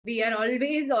We are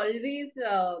always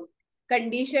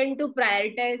conditioned to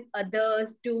prioritize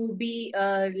others, to be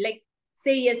like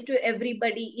say yes to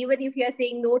everybody. Even if you are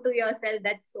saying no to yourself,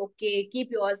 that's okay.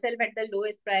 Keep yourself at the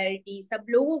lowest priority. सब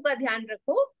लोगों का ध्यान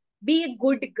रखो. Be a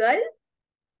good girl.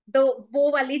 तो वो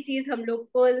वाली चीज हम लोग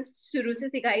को शुरू से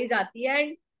सिखाई जाती है,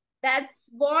 and that's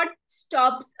what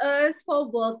stops us for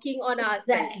working on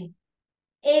ourselves.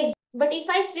 Exactly. But if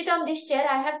I sit on this chair,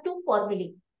 I have two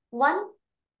formulae. One,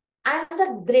 I'm the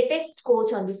greatest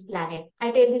coach on this planet.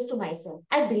 I tell this to myself.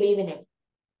 I believe in it.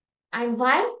 And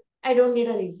why? I don't need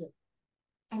a reason.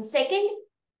 And second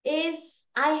is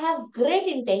I have great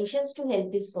intentions to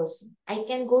help this person. I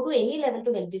can go to any level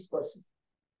to help this person.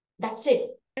 That's it.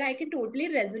 And I can totally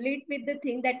resonate with the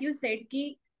thing that you said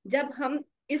कि जब हम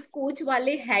इस coach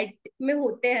वाले head में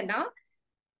होते हैं ना,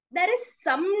 there is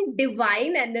some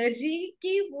divine energy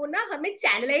कि वो ना हमें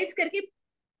चैनलाइज करके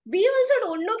वी आल्सो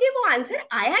डोंट नो कि वो आंसर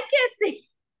आया कैसे.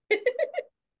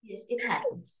 Yes, it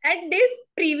happens. At this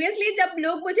previously जब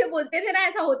लोग मुझे बोलते थे ना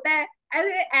ऐसा होता है,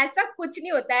 ऐसा कुछ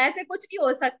नहीं होता है, ऐसे कुछ नहीं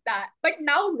हो सकता. But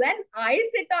now when I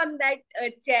sit on that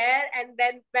chair and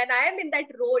then when I am in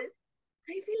that role,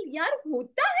 I feel यार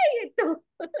होता है ये तो.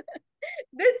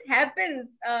 This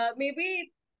happens.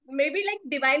 Maybe like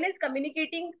divine is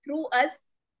communicating through us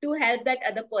to help that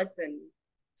other person.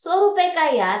 100 रुपए का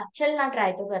यार चलना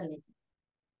try तो कर लेते.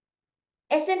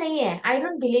 ऐसे नहीं है. I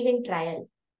don't believe in trial.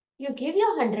 You give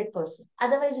your 100%.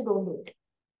 Otherwise you don't do it.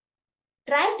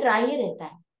 Try ही रहता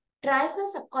है. ट्राई का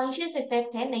सबकॉन्शियस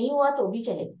इफेक्ट है. नहीं हुआ तो भी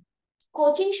चलेगा.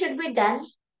 Coaching should be done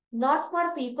not for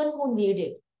people who need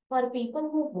it, for people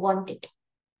who want it.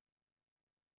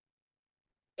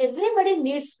 Everybody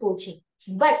needs coaching,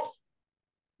 but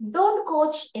don't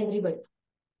coach everybody.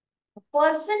 A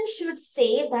person should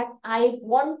say that I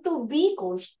want to be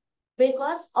coached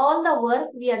because all the work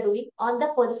we are doing on the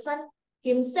person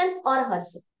himself or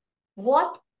herself.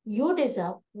 What you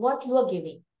deserve, what you are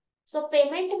giving. So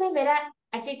payment में मेरा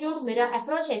attitude, मेरा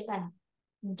approach ऐसा है.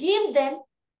 Give them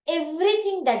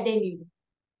everything that they need.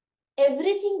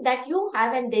 Everything that you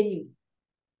have and they need.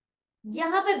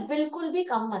 यहाँ पे बिल्कुल भी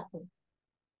कम मत हो.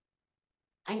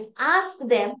 And ask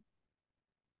them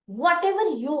whatever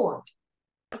you want.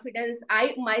 Confidence.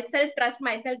 I myself trust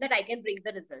myself that I can bring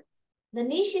the results. The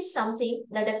niche is something,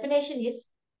 the definition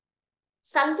is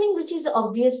something which is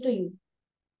obvious to you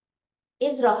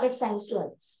is rocket science to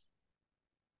others.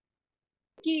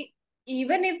 कि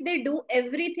even if they do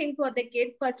everything for the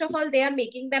kid, first of all they are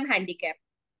making them handicapped.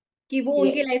 कि वो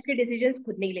उनके life के decisions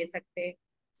खुद नहीं ले सकते.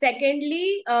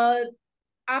 Secondly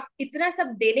आप इतना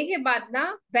सब देने के बाद ना,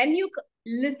 when you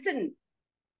listen,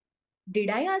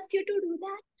 did I ask you to do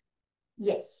that,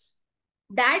 Yes.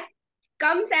 That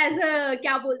comes as a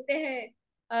क्या बोलते हैं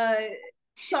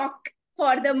शॉक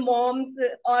फॉर द मॉम्स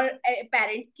और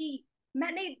पेरेंट्स की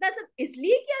मैंने इतना सब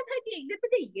इसलिए किया था कि एक दिन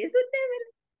मुझे ये सुनने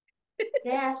मिले.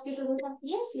 They ask you to do that?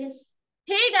 Yes, yes.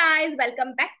 Hey guys,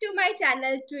 welcome back to my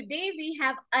channel. Today we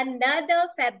have another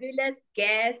fabulous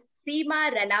guest, Seema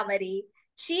Ranaware.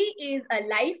 She is a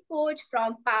life coach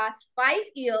from past 5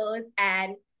 years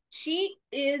and she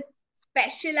is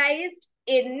specialized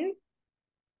in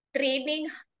training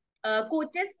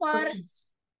coaches for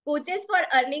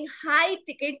earning high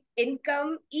ticket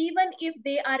income, even if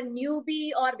they are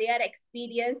newbie or they are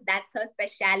experienced. That's her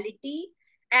specialty.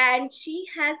 And she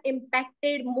has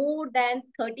impacted more than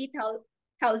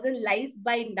 30,000 lives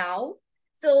by now.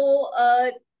 So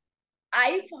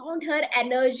I found her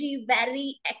energy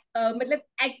very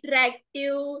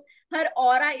attractive. Her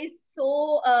aura is so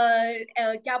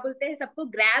क्या बोलते हैं, सबको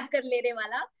grab कर लेने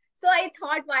वाला. So I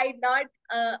thought why not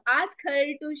ask her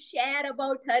to share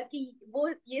about her कि वो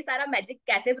ये सारा magic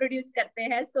कैसे produce करते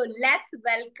हैं. So let's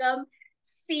welcome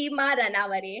Seema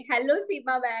Ranaware. Hello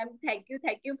Seema ma'am. Thank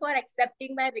you for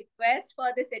accepting my request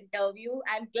for this interview.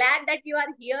 I'm glad that you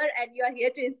are here and you are here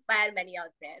to inspire many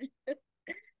out there.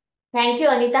 Thank you,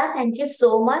 Anita. Thank you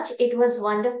so much. It was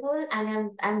wonderful,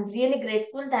 and I'm really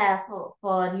grateful that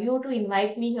for you to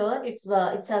invite me here. It's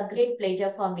a great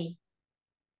pleasure for me.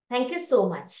 Thank you so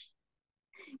much.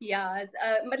 Yes,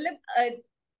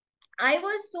 I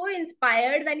was so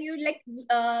inspired when you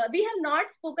we have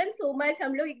not spoken so much.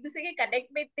 हम लोग एक दूसरे के connect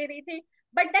में इतने नहीं थे.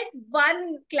 But that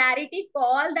one clarity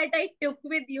call that I took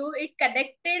with you, it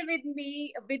connected with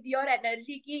me with your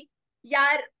energy कि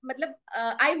यार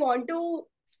I want to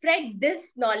spread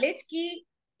this knowledge कि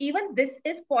even this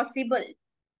is possible.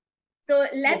 So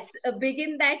let's Yes.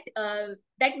 begin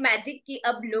that magic कि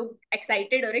अब लोग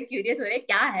excited हो रहे, curious हो रहे,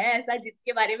 क्या है ऐसा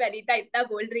जिसके बारे में अनीता इतना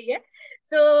बोल रही है.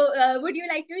 So would you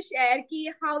like to share कि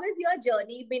how has your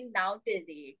journey been now till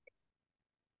date?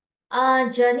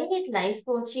 Journey with life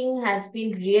coaching has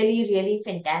been really, really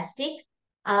fantastic.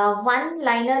 One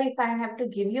liner, if I have to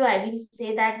give you, I will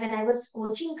say that when I was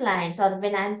coaching clients or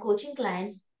when I'm coaching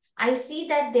clients, I see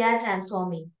that they are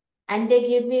transforming and they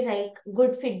give me like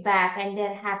good feedback and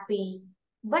they're happy.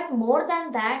 But more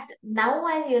than that, now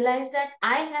I realize that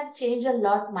I have changed a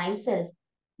lot myself,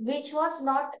 which was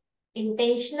not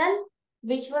intentional,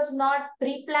 which was not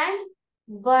pre planned,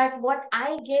 but what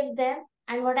I gave them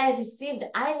and what I received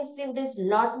is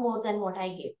lot more than what I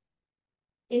gave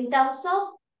in terms of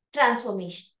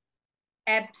transformation.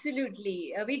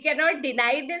 Absolutely. We cannot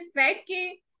deny this fact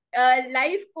कि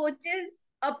life coaches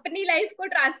अपनी life को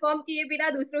transform किए बिना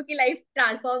दूसरों की life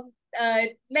transform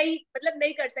नहीं मतलब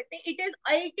नहीं कर सकते. It is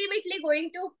ultimately going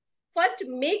to first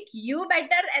make you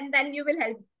better and then you will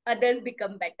help others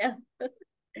become better.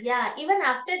 Yeah, even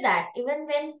after that, even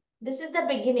when this is the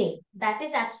beginning, that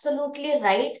is absolutely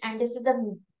right. And this is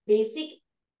the basic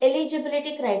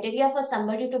eligibility criteria for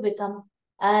somebody to become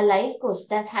a life coach.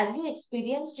 That have you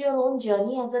experienced your own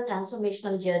journey as a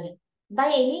transformational journey by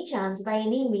any chance, by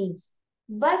any means?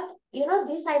 But you know,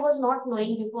 this I was not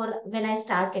knowing before when I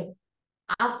started.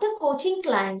 After coaching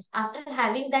clients, after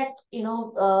having that,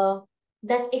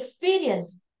 that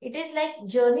experience, it is like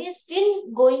journey is still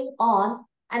going on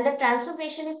and the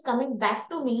transformation is coming back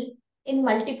to me in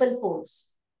multiple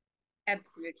folds.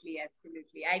 Absolutely,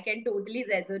 absolutely. I can totally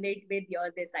resonate with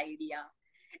your this idea.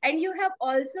 And you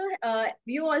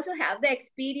also have the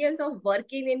experience of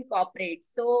working in corporate.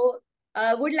 So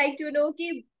would like to know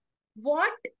ki,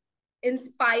 what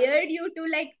inspired you to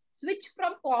like switch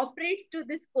from corporates to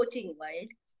this coaching world?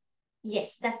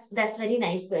 Yes, that's very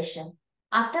nice question.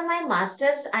 After my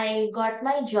masters, I got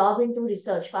my job into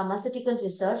research, pharmaceutical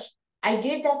research. I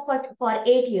did that for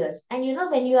 8 years. And you know,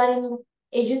 when you are in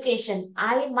education,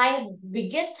 I my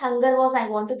biggest hunger was I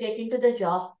want to get into the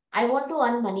job. I want to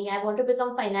earn money. I want to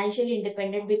become financially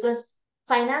independent because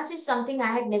finance is something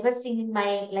I had never seen in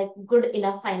my like good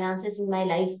enough finances in my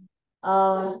life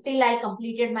till I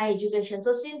completed my education.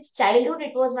 So since childhood,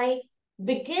 it was my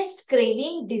biggest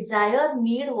craving, desire,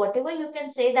 need, whatever you can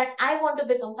say, that I want to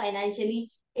become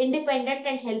financially independent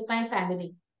and help my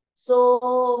family.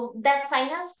 So that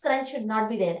finance crunch should not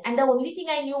be there. And the only thing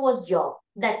I knew was job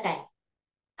that time.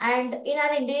 And in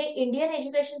our Indian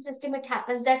education system, it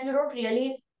happens that you don't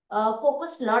really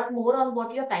focus a lot more on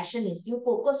what your passion is. You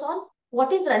focus on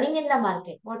what is running in the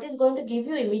market, what is going to give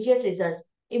you immediate results.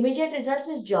 Immediate results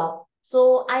is job.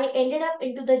 So I ended up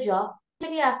into the job.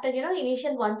 After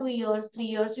initial 1 2 years 3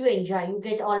 years, you enjoy, you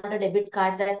get all the debit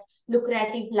cards, that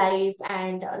lucrative life,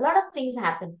 and a lot of things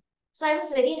happen. So I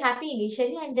was very happy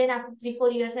initially, and then after 3 4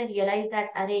 years I realized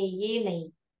that अरे ये नहीं,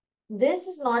 this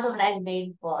is not what I'm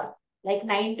made for. Like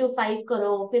 9 to 5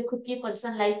 करो, फिर खुद की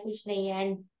personal life कुछ नहीं है,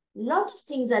 and lot of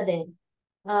things are there.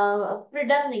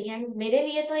 Freedom नहीं है. एंड मेरे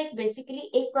लिए तो एक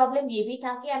बेसिकली एक प्रॉब्लम ये भी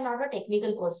था कि I am not a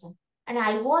technical person and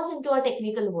I was into a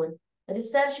technical world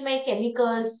research में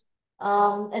chemicals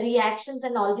reactions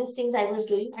and all these things I was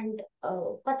doing, and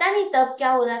पता नहीं तब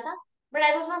क्या हो रहा था, but I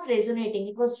was not resonating.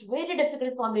 It was very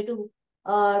difficult for me to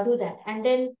do that. And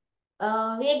then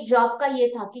एक job का ये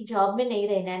था कि जॉब में नहीं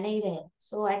रहना है, नहीं रहे.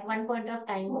 So at one point of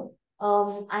time,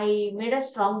 I made a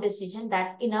strong decision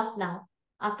that enough now.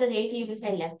 After 8 years,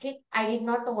 I left it. I did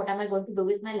not know what am I going to do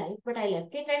with my life, but I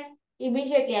left it, and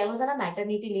immediately I was on a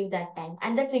maternity leave that time,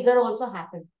 and the trigger also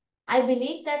happened. I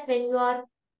believe that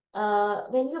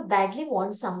when you badly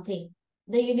want something,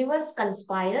 the universe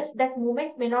conspires. That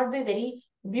moment may not be very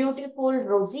beautiful,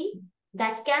 rosy.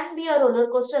 That can be a roller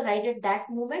coaster ride at that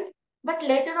moment, but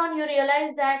later on you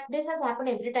realize that this has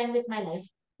happened every time with my life.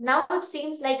 Now it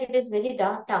seems like it is very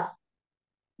tough,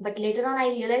 but later on I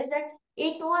realized that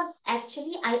it was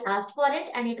actually I asked for it,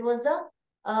 and it was a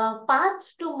path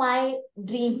to my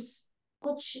dreams.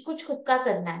 कुछ कुछ खुद का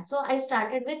करना है. So I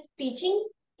started with teaching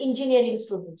engineering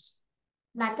students.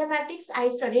 Mathematics I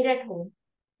studied at home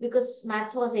because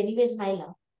maths was anyways my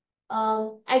love.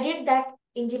 I did that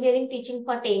engineering teaching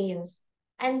for 10 years.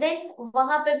 And then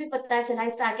वहां पे भी पता चला, I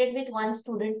started with one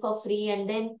student for free, and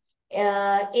then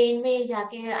end में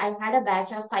जाके I had a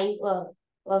batch of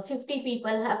 50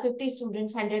 people, 50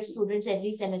 students, 100 students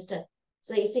every semester.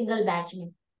 So a single batch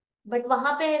में. But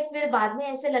वहां पे फिर बाद में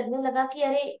ऐसे लगने लगा कि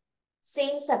अरे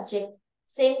same subject,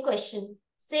 same question,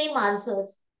 same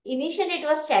answers. Initially it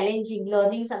was challenging,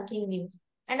 learning something new.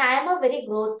 And I am a very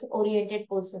growth oriented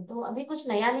person. तो अभी कुछ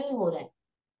नया नहीं हो रहा है.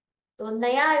 So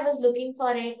Naya, I was looking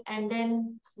for it, and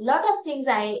then lot of things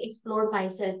I explored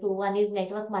myself too. One is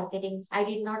network marketing. I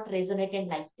did not resonate and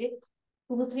liked it.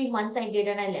 2 3 months I did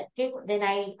and I left it. Then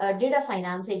I did a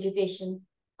finance education.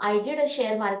 I did a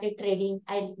share market trading.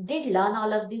 I did learn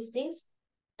all of these things.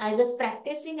 I was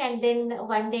practicing, and then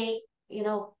one day,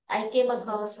 I came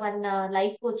across one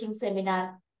life coaching seminar.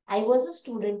 I was a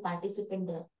student participant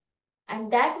there.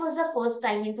 And that was the first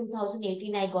time in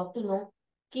 2018 I got to know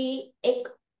कि एक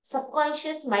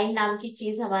subconscious mind नाम की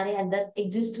चीज हमारे अंदर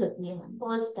exist होती है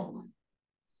first time.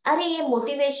 अरे ये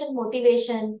मोटिवेशन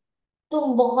मोटिवेशन,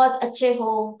 तुम बहुत अच्छे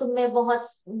हो, तुम में बहुत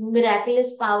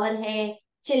मिराकुलस पावर है,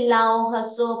 चिल्लाओ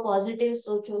हंसो पॉजिटिव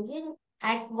सोचो, ये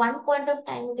eight one point of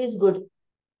time it is good.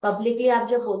 Publicly आप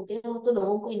जब बोलते हो तो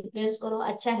लोगों को इन्फ्लुएंस करो,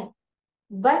 अच्छा है.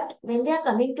 But when they are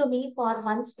coming to me for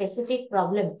one specific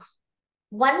problem,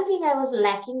 one thing I was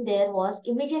lacking there was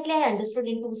immediately I understood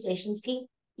in 2 sessions कि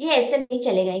ये ऐसे नहीं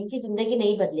चलेगा, इनकी जिंदगी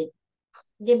नहीं बदलेगी.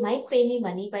 They might pay me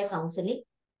money by counseling,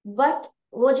 but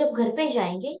वो जब घर पे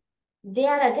जाएंगे, they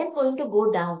are again going to go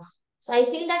down. So I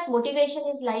feel that motivation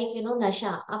is like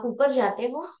नशा. आप ऊपर जाते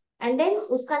हो and then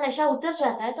उसका नशा उतर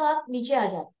जाता है तो आप नीचे आ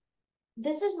जाते.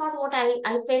 This is not what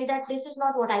I felt that this is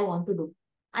not what I want to do.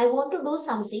 I want to do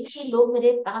something कि लोग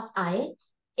मेरे पास आए,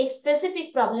 एक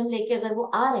स्पेसिफिक प्रॉब्लम लेके अगर वो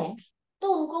आ रहे हैं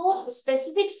तो उनको वो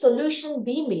स्पेसिफिक सॉल्यूशन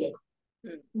भी मिले.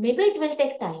 May be it will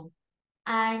take time.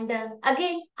 And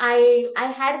again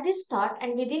I had this thought,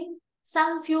 and with in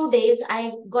some few days I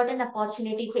got an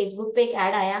opportunity. Facebook पे एक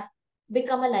ऐड आया,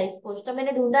 बिकम अ लाइफ कोच. तो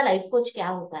मैंने ढूंढा लाइफ कोच क्या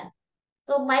होता है.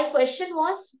 तो my question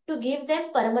was to give them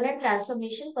permanent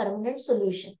transformation, permanent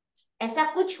solution. ऐसा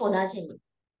कुछ होना चाहिए.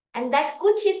 एंड दैट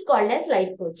कुछ is called as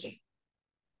life coaching.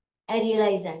 I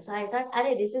realized that. So I thought,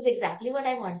 Arey, this is exactly what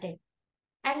I wanted.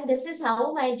 And this is how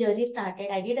my journey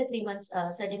started. I did a 3 months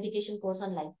certification course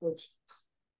on life coach.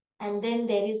 And then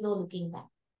there is no looking back.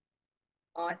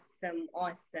 Awesome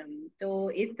awesome. तो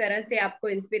इस तरह से आपको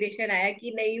inspiration आया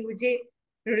कि नहीं, मुझे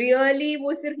really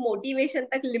वो सिर्फ मोटिवेशन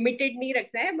तक लिमिटेड नहीं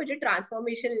रखना है, मुझे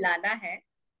ट्रांसफॉर्मेशन लाना है.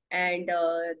 And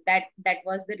that that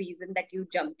was the reason that you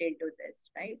jumped into this,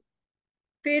 right?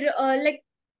 फिर like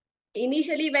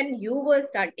initially when you were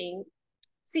starting,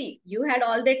 C you had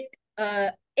all that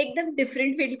एकदम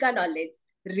डिफरेंट फील्ड का knowledge,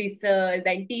 research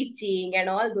and teaching and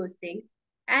all those things,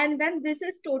 and then this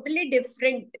is totally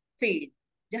different field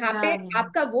जहाँ पे Yeah,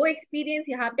 आपका वो experience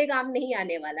यहाँ पे काम नहीं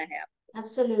आने वाला है आपको,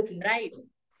 absolutely. Right?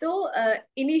 So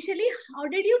initially how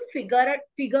did you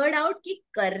figured out कि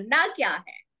करना क्या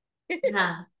है?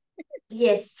 हाँ,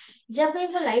 यस. जब मैं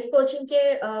वो लाइफ कोचिंग के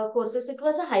courses, it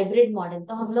was a hybrid model.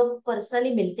 तो हम लोग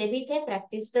पर्सनली मिलते भी थे,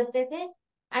 प्रैक्टिस करते थे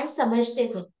एंड समझते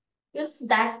थे.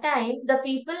 That time the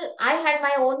people, I had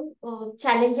my own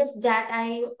challenges that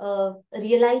I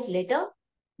realise letter,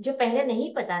 जो पहले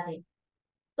नहीं पता थे.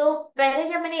 तो पहले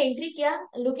जब मैंने एंट्री किया,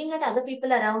 looking at other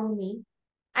people around me,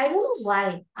 I don't know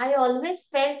why I always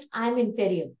felt I am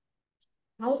inferior.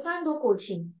 I can't do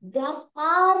coaching. They are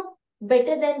far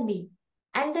better than me.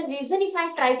 And the reason, if I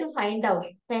try to find out,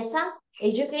 पैसा,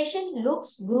 education,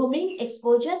 looks, grooming,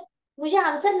 exposure, मुझे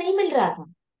answer नहीं मिल रहा था.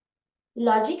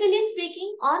 Logically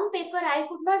speaking, on paper, I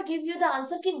could not give you the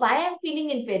answer कि why I am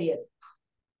feeling inferior.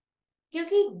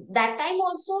 क्योंकि that time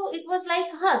also it was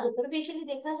like, हाँ, superficially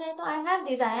देखा जाए तो I have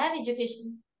this, I have education,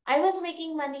 I was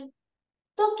making money.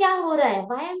 तो क्या हो रहा है,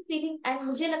 वाई एम फीलिंग. एंड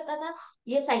मुझे लगता था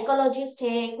ये साइकोलॉजिस्ट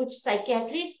है, कुछ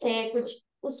साइकियाट्रिस्ट है, कुछ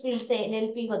उस फील्ड से,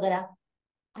 एनएलपी वगैरह.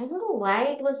 I don't know why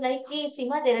it was like कि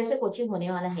सीमा तेरे से कोचिंग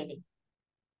होने वाला है नहीं.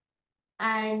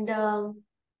 एंड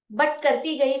बट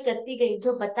करती गई,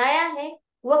 जो बताया है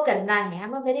वो करना है. I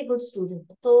am a very good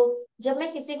student. तो जब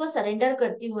मैं किसी को सरेंडर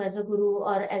करती हूँ एज अ गुरु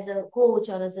और एज अ कोच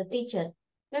और एज अ टीचर,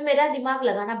 मैं मेरा दिमाग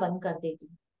लगाना बंद कर देती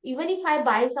हूँ. Even if I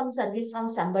bye some service from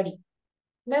somebody,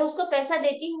 मैं उसको पैसा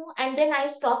देती हूँ and then I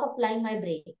stop applying my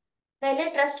brain. पहले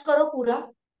ट्रस्ट करो, पूरा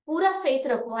पूरा फेथ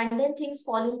रखो, and then things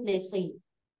fall in place for you.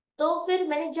 तो फिर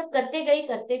मैंने जब करते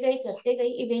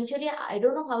गई, eventually I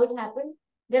don't know how it happened,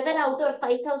 there were out of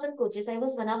 5000 coaches I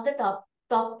was one of the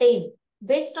top 10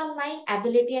 based on my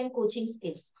ability and coaching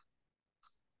skills.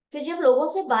 फिर जब लोगों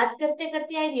से बात करते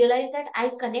करते आई realise that I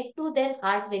connect to their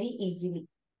heart very easily.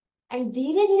 And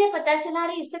धीरे धीरे पता चला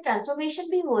रही इससे ट्रांसफॉर्मेशन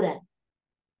भी हो रहा है.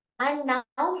 एंड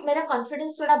नाउ मेरा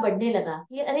कॉन्फिडेंस थोड़ा बढ़ने लगा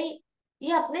कि अरे,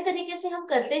 ये अपने तरीके से हम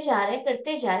करते जा रहे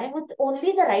हैं with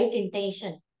only the right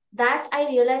intention. That I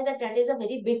realise that is a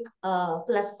very big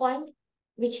plus point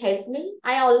which help me.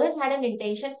 I always had an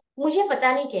intention, मुझे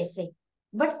पता नहीं कैसे,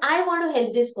 but I want to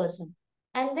help this person.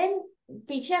 And then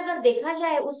पीछे अगर देखा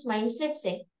जाए उस mindset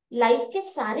से, लाइफ के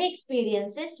सारे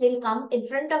experiences will come in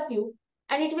front of you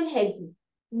and it will help you.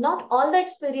 Not all the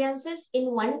experiences in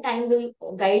one time will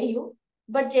guide you.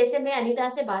 But जैसे मैं अनीता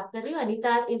से बात कर रही हूँ,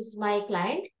 Anita is my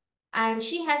client and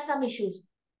she has some issues.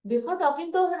 Before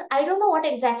talking to her, I don't know what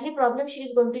exactly problem she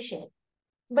is going to share.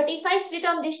 But if I sit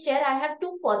on this chair, I have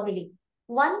to फॉर्मुली.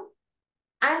 One,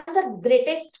 I'm the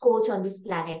greatest coach on this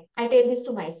planet. I tell this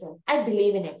to myself. I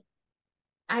believe in it.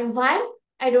 And why?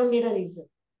 I don't need a reason.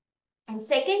 And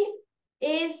second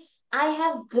is I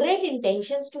have great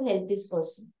intentions to help this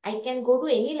person. I can go to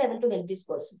any level to help this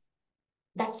person.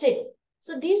 That's it.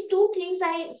 So these two things,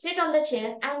 I sit on the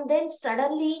chair and then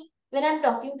suddenly when I'm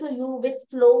talking to you with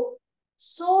flow,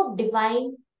 so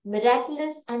divine,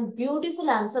 miraculous and beautiful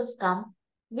answers come,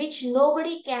 which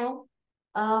nobody can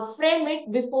frame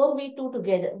it before we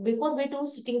two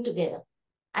sitting together.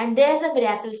 And there the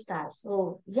miracle starts.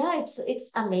 So yeah,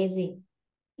 it's amazing.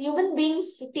 Human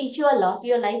beings teach you a lot.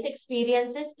 Your life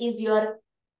experiences is your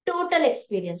total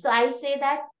experience. So I say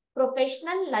that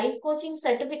professional life coaching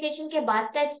certification के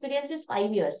बाद का experience is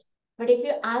 5 years. But if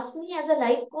you ask me as a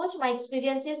life coach, my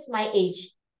experience is my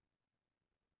age.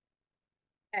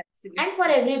 Absolutely. And for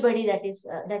everybody, that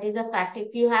is a fact.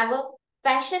 If you have a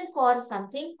passion for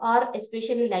something, or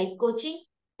especially life coaching,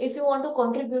 if you want to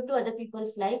contribute to other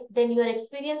people's life, then your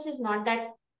experience is not that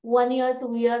 1 year,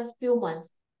 2 years, few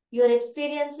months. Your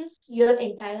experience is your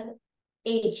entire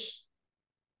age.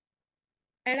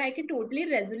 And I can totally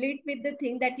resonate with the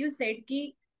thing that you said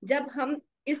कि जब हम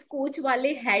इस coach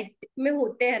वाले head में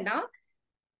होते हैं ना,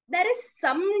 there is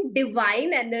some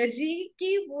divine energy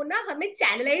कि वो ना हमें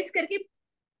चैनलाइज करके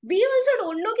we also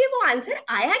don't know कि वो आंसर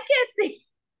आया कैसे.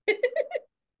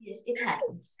 Yes, it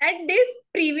happens. At this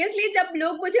previously जब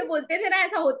लोग मुझे बोलते थे ना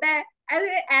ऐसा होता है,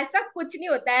 ऐसा कुछ नहीं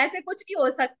होता है, ऐसे कुछ नहीं हो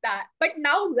सकता. But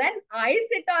now when I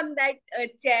sit on that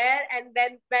chair and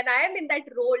then when I am in that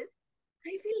role,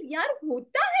 I feel यार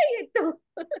होता है ये तो.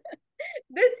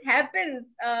 This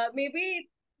happens.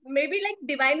 maybe like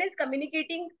divine is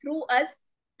communicating through us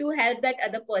to help that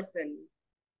other person.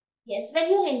 Yes, when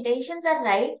your intentions are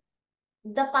right,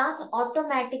 the path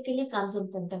automatically comes in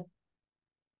front of.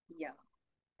 Yeah,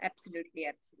 absolutely.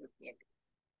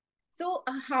 So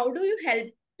how do you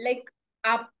help, like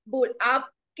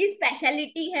आपकी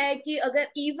speciality है कि अगर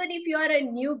even if you are a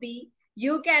newbie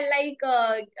you can like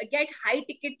get high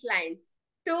ticket clients,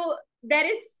 तो there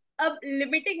is a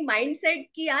limiting mindset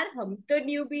कि यार हम तो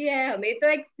newbie है, हमें तो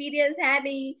एक्सपीरियंस है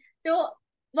नहीं, तो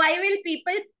वाई विल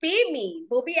पीपल पे मी,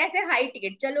 वो भी ऐसे हाई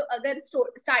टिकट. चलो अगर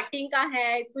स्टार्टिंग का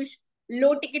है, कुछ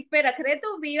लो टिकट पे रख रहे हैं,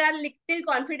 तो वी आर लिटिल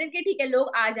कॉन्फिडेंट कि ठीक है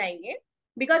लोग आ जाएंगे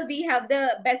because we have the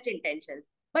best intentions.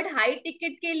 But high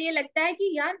ticket के लिए लगता है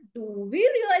कि यार do we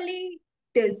really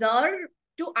deserve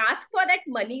to ask for that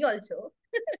money also.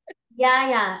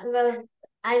 Yeah. Well,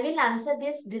 I will answer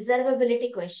this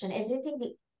deservability question.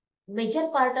 Everything, major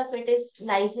part of it is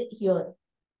lies here.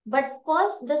 But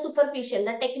first, the superficial,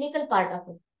 the technical part of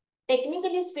it.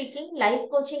 Technically speaking, life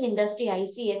coaching industry,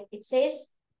 ICF, it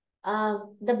says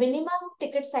the minimum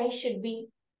ticket size should be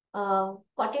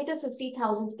 40 to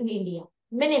 50,000 in India.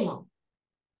 Minimum.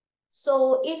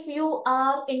 So if you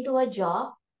are into a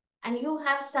job and you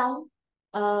have some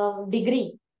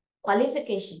degree,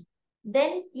 qualification,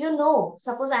 then you know,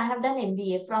 suppose I have done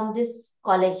MBA from this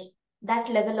college, that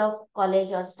level of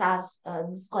college or stars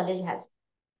this college has,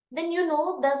 then you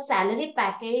know the salary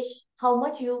package, how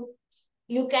much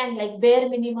you can, like bare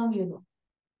minimum, you know.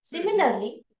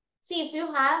 Similarly, see, if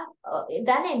you have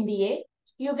done MBA,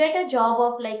 you get a job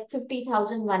of like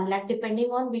 50,000, 1 lakh,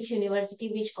 depending on which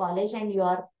university, which college, and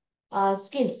your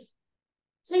skills.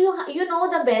 So you know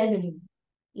the bare minimum.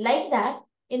 Like that,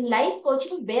 in life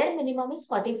coaching, bare minimum is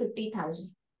 40, 50,000.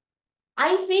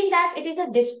 I feel that it is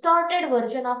a distorted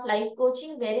version of life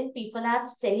coaching wherein people are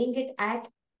selling it at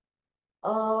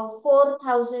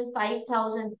 4,000,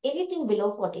 5,000, anything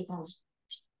below 40,000.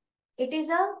 It is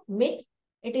a myth.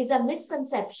 It is a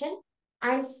misconception.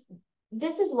 And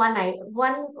this is one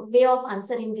way of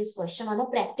answering this question on a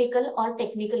practical or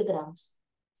technical grounds.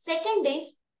 Second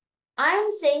is, I am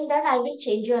saying that I will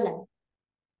change your life,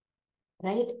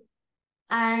 right?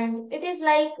 And it is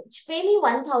like, pay me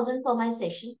 1,000 for my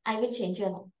session, I will change your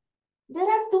life. There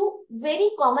are two very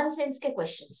common sense के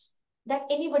questions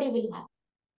that anybody will have.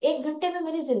 1 घंटे में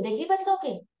मेरी जिंदगी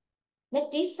बदलोगे? मैं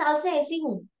 30 साल से ऐसी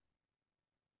हूँ.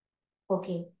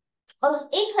 ओके. और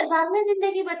 1,000 में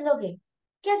जिंदगी बदलोगे?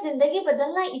 क्या जिंदगी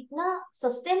बदलना इतना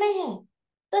सस्ते में है?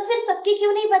 तो फिर सबकी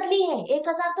क्यों नहीं बदली है?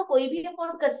 1,000 तो कोई भी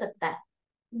अफोर्ड कर सकता है.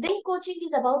 This coaching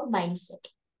is about mindset.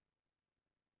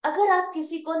 अगर आप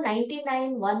किसी को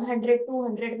 99, 100,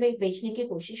 200 में बेचने की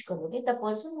कोशिश करोगे, the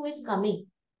person who is coming,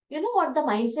 you know what the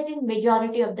mindset in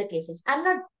majority of the cases, I'm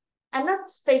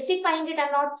not specifying it,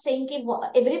 I'm not saying कि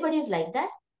everybody is like that,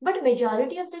 but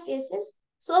majority of the cases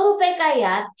 100 रुपए का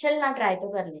यार चलना try तो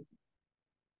कर लेते.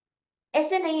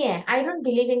 ऐसे नहीं है. I don't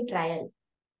believe in trial.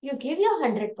 You give your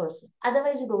 100%,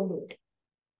 otherwise you don't do it.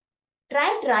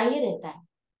 Try ही रहता है.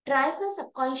 ट्राई का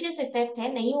सबकॉन्शियस इफेक्ट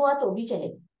है, नहीं हुआ तो भी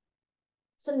चलेगा.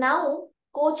 सो नाउ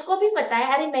कोच को भी पता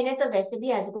है, अरे मैंने तो वैसे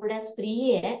भी एज गुड एज फ्री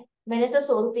ही है, मैंने तो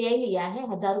 100 रुपया ही लिया है,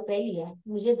 1000 रुपया लिया है,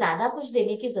 मुझे ज्यादा कुछ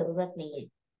देने की जरूरत नहीं है.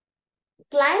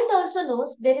 Client also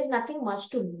knows there is nothing much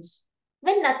to lose.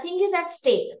 When nothing is at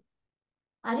stake,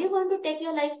 are you going to take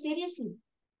your life seriously?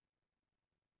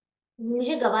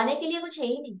 मुझे गवाने के लिए कुछ है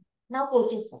ही नहीं. Now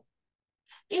coaches say,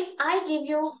 if I give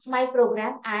you my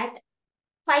program at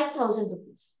 5,000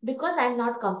 rupees because I'm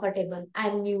not comfortable,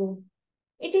 I'm new,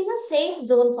 it is a safe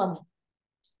zone for me.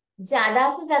 ज्यादा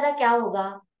से ज्यादा क्या होगा,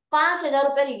 5,000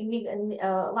 रुपये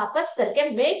वापस करके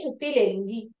मैं छुट्टी ले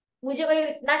लूंगी. मुझे कोई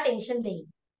इतना टेंशन नहीं.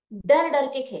 डर डर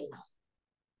के खेलना.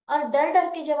 और डर डर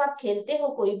के जब आप खेलते हो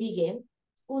कोई भी गेम,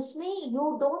 उसमें you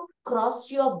don't cross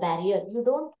your barrier, you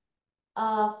don't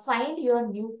find your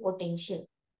new potential.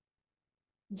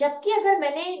 जबकि अगर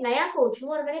मैंने नया कोच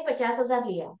हूं और मैंने 50,000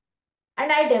 लिया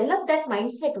and I develop that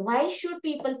mindset, why should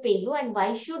people पे you and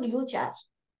why should you charge,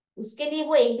 उसके लिए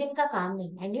वो एक दिन का काम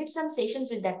नहीं. I need some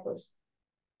sessions with that person.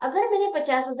 अगर मैंने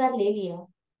 50,000 ले लिया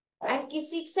एंड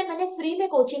किसी से मैंने फ्री में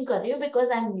कोचिंग कर रही हूँ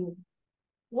because I am new,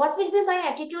 what will be my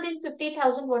attitude in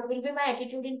 50,000, what will be my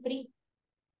attitude in free?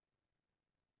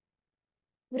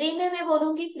 Free में मैं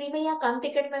बोलूंगी, फ्री में या कम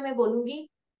टिकट में मैं बोलूंगी,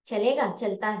 चलेगा,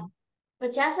 चलता है.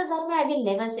 50,000 में आई विल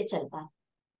नेवर से चलता है.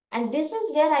 And this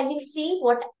is where I will see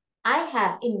what I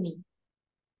have in मी.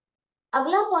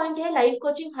 अगला पॉइंट है लाइफ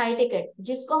कोचिंग हाई टिकट,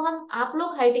 जिसको हम आप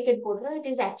लोग हाई टिकट बोल रहे हो. It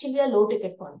is actually a low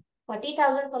ticket point.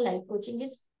 40,000 for life coaching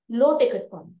is low ticket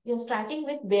point. You're starting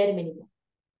with bare minimum.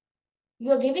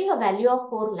 You're giving a value of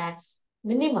 4 lakhs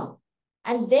minimum,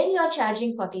 and then you're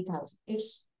charging 40,000.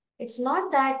 It's not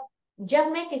that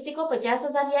जब मैं किसी को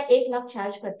 50,000 या 1 lakh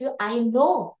charge करती हूँ, I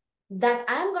know that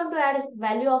I'm going to add a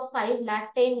value of 5 lakh,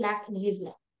 10 lakh in his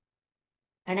life,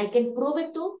 and I can prove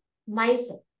it to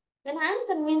myself. When I'm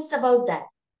convinced about that,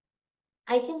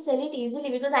 I can sell it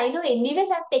easily because I know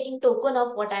anyways I'm taking token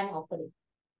of what I'm offering.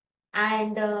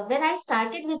 And when I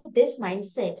started with this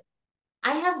mindset,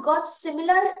 I have got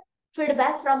similar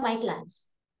feedback from my clients.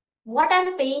 What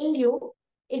I'm paying you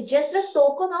is just a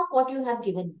token of what you have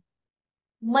given me.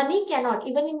 Money cannot,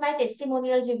 even in my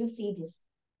testimonials, you will see this.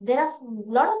 There are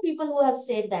a lot of people who have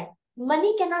said that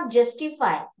money cannot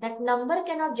justify, that number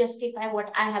cannot justify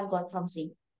what I have got from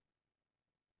Seema.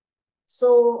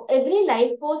 So every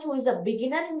life coach who is a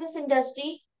beginner in this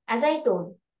industry, as I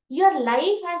told, you are a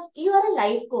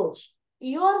life coach.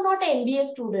 You are not an MBA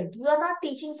student. You are not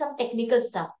teaching some technical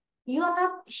stuff. You are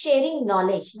not sharing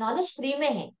knowledge. Knowledge free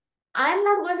mein hai. I am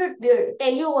not going to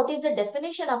tell you what is the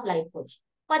definition of life coach.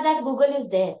 For that, Google is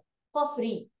there for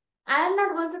free. I am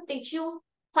not going to teach you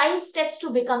 5 steps to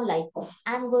become life coach.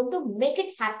 I am going to make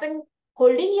it happen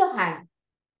holding your hand.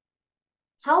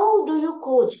 How do you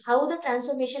coach? How the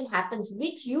transformation happens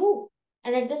with you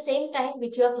and at the same time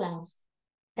with your clients?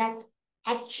 That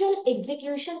actual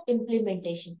execution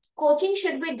implementation. Coaching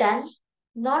should be done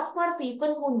not for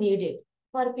people who need it,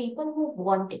 for people who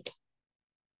want it.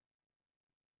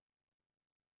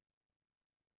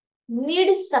 Need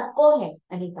सबको है,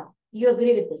 Anita. You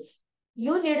agree with this?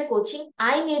 You need coaching.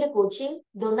 I need coaching.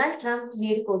 Donald Trump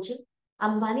need coaching.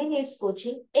 Ambani needs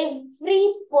coaching.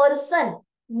 Every person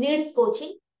needs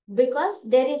coaching because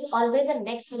there is always a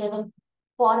next level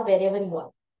for wherever you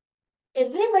are.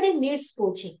 Everybody needs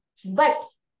coaching, but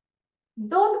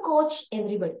don't coach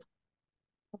everybody.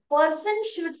 A person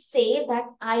should say that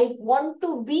I want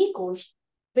to be coached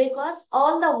because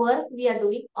all the work we are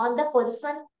doing on the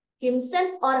person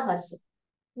himself or herself,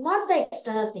 not the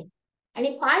external thing. And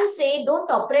if I say don't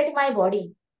operate my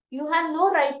body, you have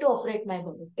no right to operate my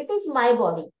body. It is my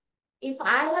body. If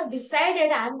I have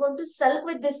decided I am going to sulk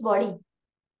with this body,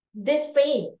 this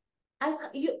pain,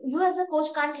 you as a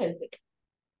coach can't help it.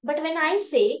 But when I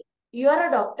say you are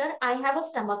a doctor, I have a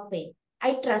stomach pain,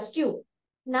 I trust you.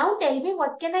 Now tell me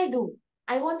what can I do?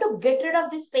 I want to get rid of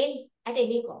this pain at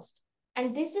any cost.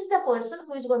 And this is the person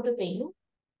who is going to pay you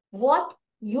what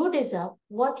you deserve,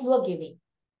 what you are giving.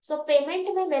 So payment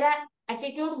में मेरा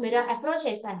attitude, मेरा approach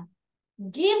ऐसा है.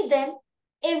 Give them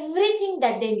everything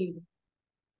that they need.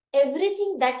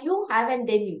 Everything that you have and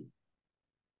they need.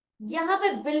 यहाँ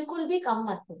पे बिल्कुल भी कम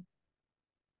मत हो.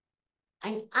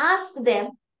 And ask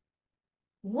them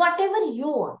whatever you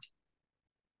want.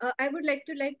 I would like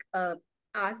to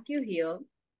ask you here.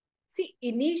 See,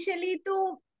 initially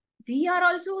तो we are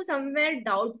also somewhere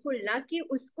doubtful ना कि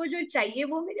उसको जो चाहिए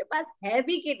वो मेरे पास है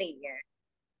भी कि नहीं है.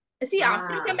 See,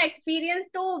 after some experience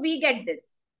तो we get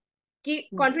this कि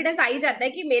confidence आ ही जाता है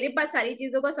कि मेरे पास सारी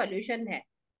चीजों का solution है.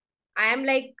 I am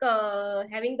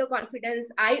having the confidence.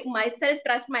 I myself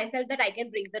trust myself that I can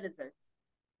bring the results.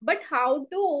 But how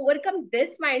to overcome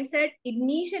this mindset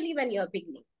initially when you're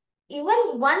beginning?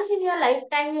 Even once in your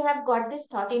lifetime, you have got this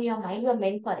thought in your mind, you are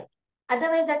meant for it.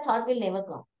 Otherwise, that thought will never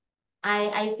come.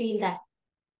 I feel that.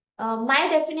 My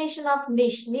definition of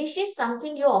niche is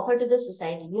something you offer to the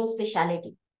society, your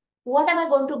specialty. What am I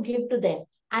going to give to them?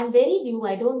 I'm very new,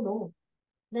 I don't know.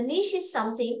 The niche is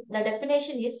something, the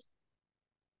definition is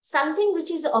something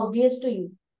which is obvious to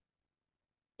you,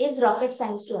 is rocket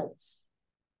science to others,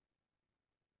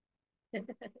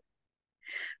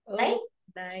 right? Oh,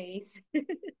 nice.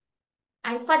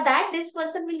 And for that, this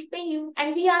person will pay you,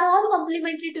 and we are all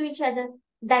complementary to each other.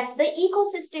 That's the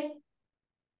ecosystem.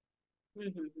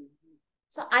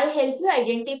 So I help you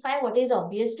identify what is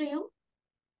obvious to you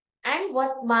and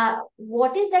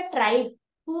what is the tribe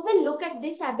who will look at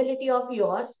this ability of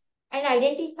yours and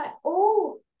identify,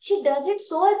 oh, she does it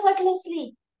so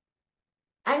effortlessly,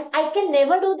 and I can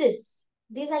never do this.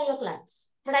 These are your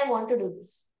clients, but I want to do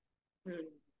this.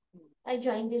 I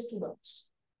join these two dots.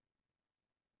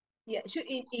 Yeah. So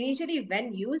initially,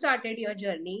 when you started your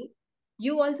journey,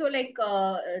 you also like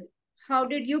how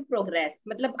did you progress?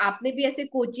 मतलब आपने भी ऐसे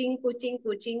coaching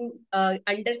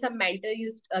under some mentor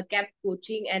you kept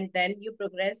coaching and then you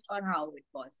progressed, or how it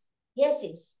was? Yes,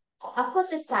 yes. Of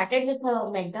course, it started with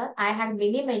a mentor. I had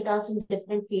many mentors in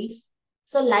different fields.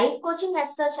 So life coaching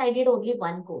as such, I did only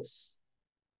one course.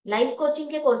 Life coaching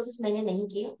के courses मैंने नहीं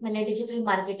किए, मैंने digital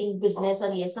marketing business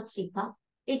और ये सब सीखा.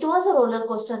 It was a roller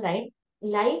coaster ride.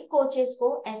 Life coaches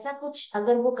को ऐसा कुछ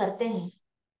अगर वो करते हैं,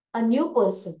 a new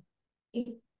person,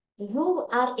 you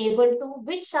are able to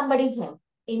with somebody's help,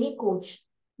 any coach,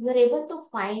 you are able to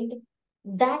find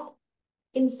that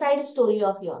inside story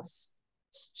of yours.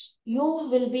 You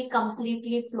will be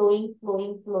completely flowing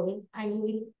and you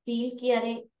will feel कि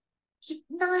अरे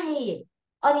कितना है ये.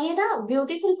 और ये ना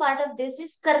beautiful part of this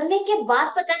is, करने के बाद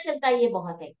पता चलता है ये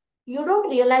बहुत है. You don't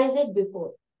realise it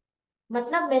before.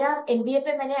 मतलब मेरा एमबीए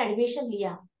पे मैंने एडमिशन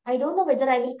लिया, I don't know whether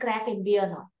I will crack MBA और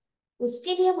नॉट.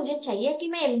 उसके लिए मुझे चाहिए कि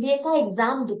मैं एमबीए का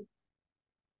एग्जाम दूं.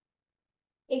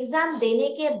 एग्जाम देने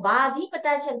के बाद ही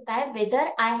पता चलता है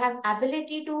whether I have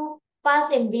ability to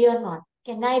pass MBA और not,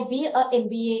 can I be a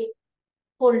MBA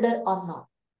holder और नॉट.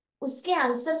 उसके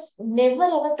answers,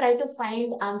 never ever try to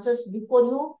find answers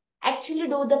before you actually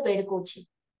do the paid coaching.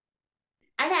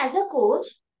 And as a coach,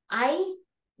 I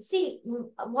see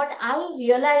what I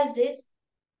realized is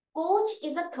coach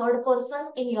is a third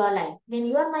person in your life. When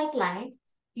you are my client,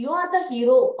 you are the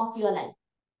hero of your life.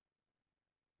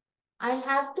 I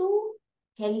have to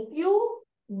help you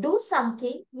do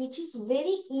something which is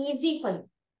very easy for you,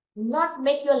 not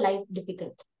make your life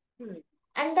difficult.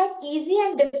 And that easy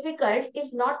and difficult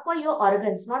is not for your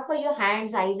organs, not for your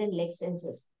hands, eyes, and leg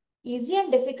senses. Easy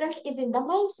and difficult is in the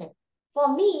mindset. For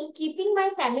me, keeping my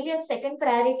family at second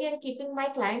priority and keeping my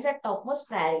clients at topmost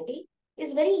priority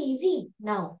is very easy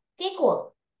now. Take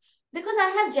work. Because I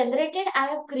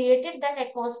have created that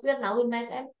atmosphere now in my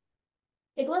family.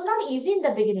 It was not easy in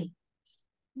the beginning,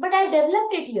 but I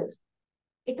developed it here.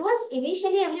 It was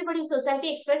initially everybody,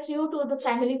 society expects you to the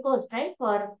family first, right?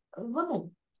 For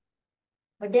women.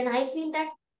 But then I feel that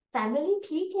family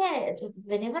ठीक है.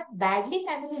 Whenever badly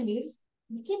family needs,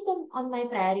 keep them on my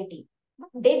priority. But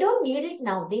they don't need it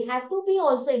now. They have to be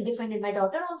also independent. My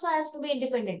daughter also has to be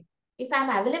independent. If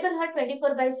I'm available her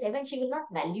 24/7, she will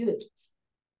not value it.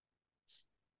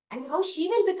 And how she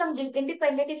will become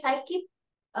independent if I keep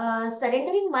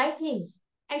surrendering my things?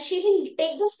 And she will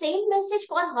take the same message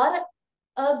for her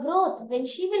growth. When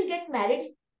she will get married,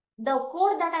 the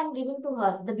code that I'm giving to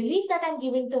her, the belief that I'm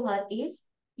giving to her is,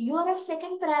 you are at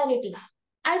second priority.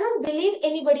 I don't believe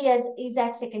anybody is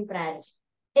at second priority.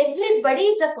 Everybody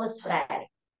is the first priority.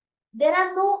 There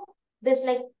are no, this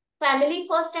like family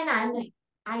first and I am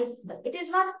like, it is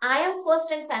not I am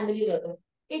first and family later.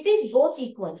 It is both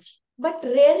equal. But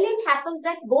rarely it happens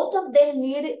that both of them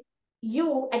need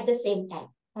you at the same time.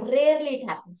 Rarely it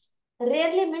happens.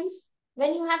 Rarely means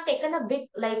when you have taken a big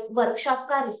like workshop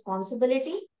ka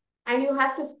responsibility and you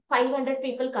have 500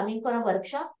 people coming for a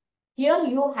workshop, here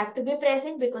you have to be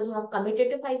present because you have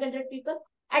committed to 500 people.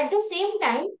 At the same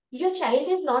time, your child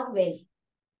is not well.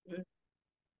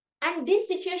 And these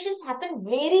situations happen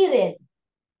very rarely.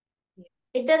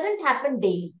 It doesn't happen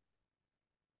daily.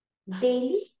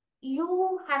 Daily,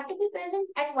 you have to be present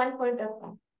at one point of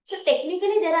time. So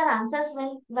technically, there are answers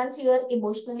when once you are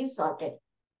emotionally sorted.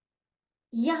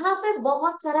 यहाँ पे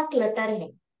बहुत सारा clutter है.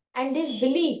 And this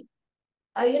belief,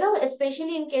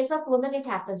 especially in case of women, it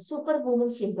happens. Superwoman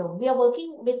syndrome. We are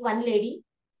working with one lady,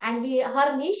 and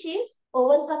her niche is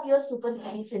overcome your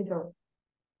superwoman syndrome.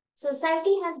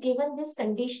 Society has given this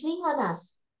conditioning on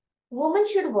us. Woman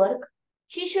should work,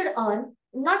 she should earn,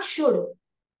 not should.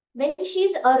 When she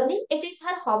is earning, it is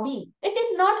her hobby. It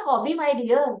is not hobby, my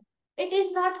dear. It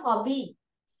is not hobby.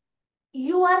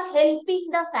 You are helping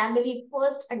the family.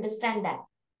 First, understand that.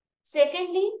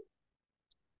 Secondly,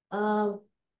 uh,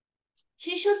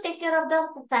 she should take care of the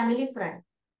family front.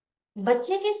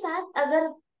 बच्चे के साथ अगर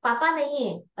पापा नहीं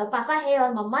है, पापा है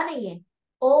और मम्मा नहीं है,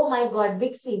 oh my God,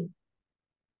 big scene,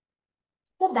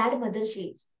 वो बैड मदर शी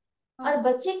इज. और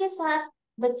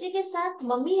बच्चे के साथ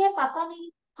मम्मी है पापा नहीं,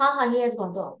 हाँ हाँ, he has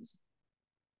gone to office,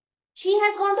 she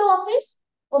has gone to office,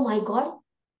 oh my God,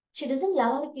 she doesn't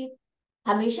love her kid.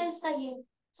 हमेशा इसका ये.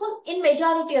 सो इन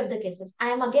majority of the cases,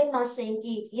 I am again not saying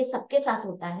कि ये सबके साथ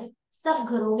होता है, सब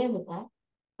घरों में होता है,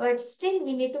 but still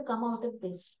we need to come out of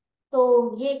this. तो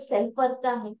ये एक सेल्फ वर्क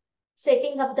का है,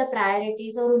 सेटिंग अप द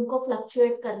प्रायोरिटीज और उनको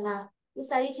फ्लक्चुएट करना, ये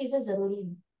सारी चीजें जरूरी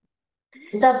है.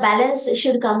 The balance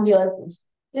should come here first.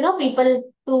 People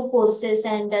do courses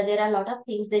and there are a lot of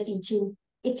things they teach you.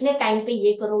 इतने टाइम पे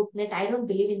ये करो, उतने time. I don't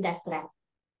believe in that crap.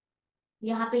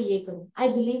 यहाँ पे ये करो. I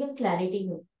believe in clarity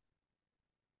here.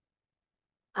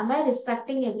 Am I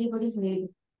respecting everybody's need?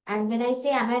 And when I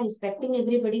say am I respecting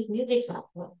everybody's need,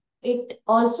 it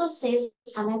also says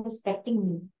am I respecting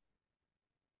me?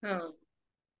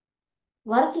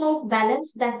 Work-life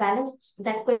balance,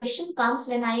 that question comes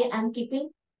when I am keeping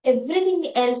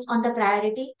everything else on the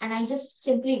priority and I just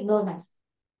simply ignore myself.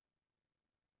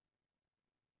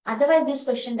 Otherwise, this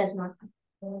question does not come.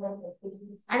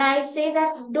 And I say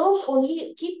that don't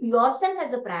only keep yourself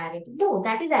as a priority. No,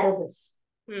 that is arrogance.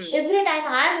 Every time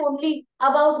I'm only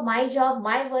about my job,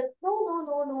 my work.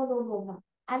 No.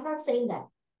 I'm not saying that.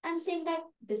 I'm saying that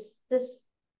this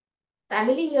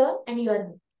family here and you are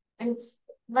here. And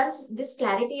once this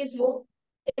clarity is here,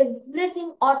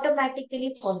 everything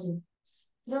automatically falls in place.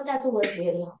 You don't have to work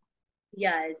very hard.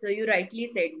 Yeah, so you rightly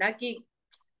said ना कि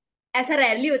ऐसा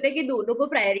rarely होता है कि दोनों को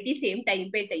priority same time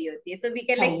पे चाहिए होती है. So we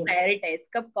can like prioritise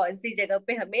कब कौन सी जगह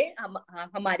पे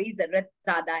हमारी जरूरत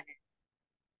ज्यादा है.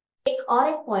 एक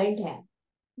पॉइंट है,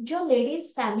 जो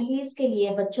लेडीज फैमिलीज के लिए,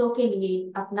 बच्चों के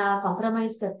लिए अपना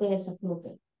कॉम्प्रोमाइज करते हैं सपनों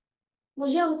पे,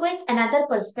 मुझे उनको एक अनदर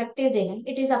पर्सपेक्टिव देना.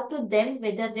 It is up to them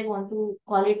whether they want to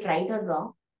call it right और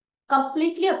wrong.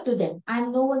 Completely up to them. I am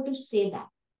no one two say that.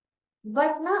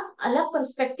 But ना, अलग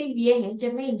पर्सपेक्टिव ये है,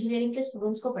 जब मैं इंजीनियरिंग के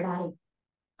स्टूडेंट्स को पढ़ा रही,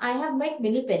 I have met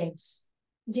many parents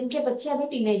जिनके बच्चे अभी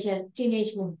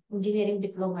टीनेज में, इंजीनियरिंग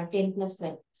डिप्लोमा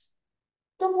 10+12.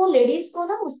 तो वो लेडीज को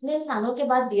ना उतने सालों के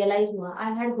बाद रियलाइज हुआ,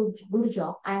 I had good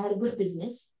job, I had good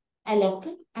business, I left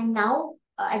it and now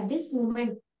at this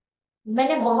moment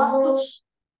मैंने बहुत कुछ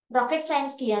रॉकेट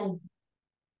साइंस किया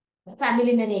नहीं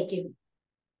फैमिली में रह के भी,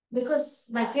 because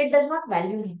my kid does not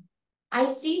value him. I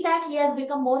see that he has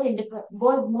become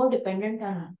more dependent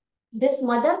on her. This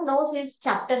mother knows his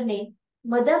chapter name.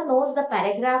 Mother knows the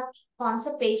paragraph. कौन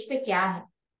सा पेज पे क्या है.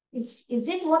 Is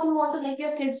it what you want to let your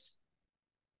kids?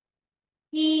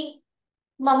 कि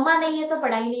मम्मा नहीं है तो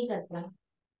पढ़ाई नहीं करता.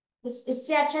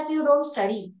 इससे अच्छा कि you don't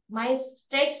study. My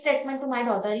straight statement to my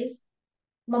daughter is,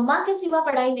 मम्मा के सिवा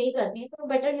पढ़ाई नहीं करनी है तो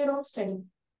better you don't study.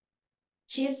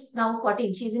 She is now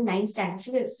 14, she is in 9th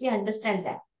standard, she understands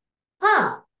that.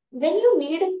 हाँ, when you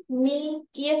need me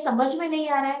कि ये समझ में नहीं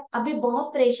आ रहा है, अभी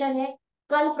बहुत प्रेशर है,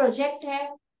 कल प्रोजेक्ट है,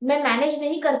 मैं मैनेज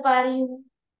नहीं कर पा रही हूँ,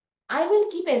 I will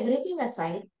keep everything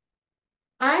aside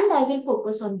and I will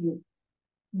focus on you,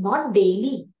 not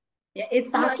daily.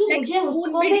 It's not ताकि लाइक मुझे स्पून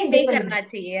उसको भी फीडिंग नहीं इंडिपेंडेंट, करना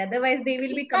चाहिए, अदरवाइज दे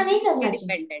विल बी इतना नहीं कंप्लीटली करना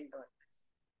चाहिए. Dependent on.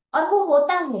 और वो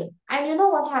होता है. And you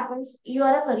know what happens, you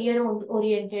are a career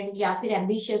oriented या फिर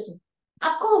एम्बिशियस हो,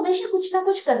 आपको हमेशा कुछ ना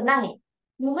कुछ करना है.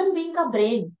 ह्यूमन बीइंग का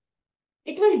brain,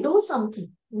 it will do something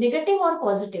negative और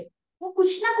पॉजिटिव, वो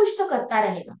कुछ ना कुछ तो करता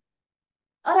रहेगा.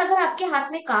 और अगर आपके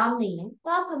हाथ में काम नहीं है तो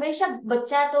आप हमेशा,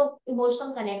 बच्चा तो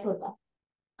इमोशनल कनेक्ट होता है,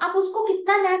 आप उसको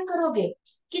कितना नैग करोगे,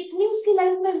 कितनी उसकी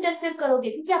लाइफ में इंटरफेयर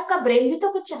करोगे, क्योंकि आपका ब्रेन भी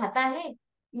तो कुछ चाहता है.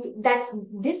 That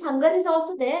this hunger is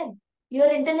also there,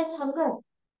 your intellect hunger.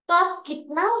 तो आप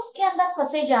कितना उसके अंदर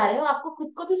फंसे जा रहे हो, आपको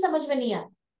खुद को भी समझ में नहीं आता.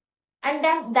 And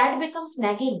that becomes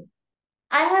nagging.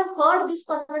 I have heard this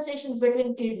conversations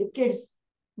between kids,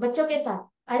 बच्चों के साथ.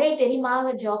 अरे तेरी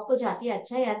माँ जॉब को जाती है,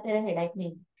 अच्छा यार तेरा हेडेक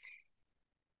नहीं.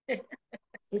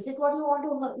 Is it what you want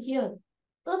to here?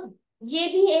 तो ये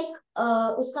भी एक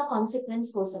उसका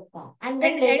कॉन्सिक्वेंस हो सकता है. And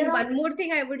then And later on, one more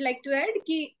thing I would like to add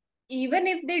कि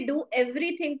even if they do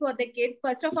everything for the kid,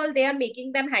 first of all they are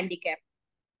making them handicapped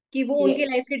कि वो उनके यस,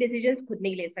 लाइफ के decisions खुद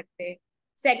नहीं ले सकते.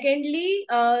 Secondly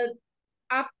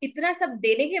आप इतना सब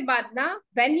देने के बाद ना,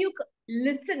 when you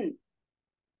listen,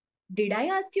 did I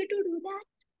ask you to do that?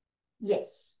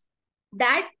 Yes.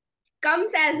 That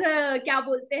comes as a क्या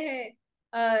बोलते हैं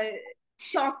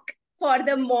शॉक फॉर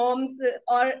द मॉम्स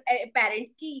और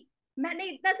पेरेंट्स की मैंने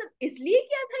इतना सब इसलिए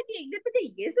किया था कि एक दिन मुझे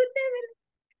ये सुनने मिला.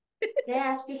 They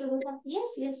ask you to do that.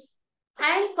 Yes, yes.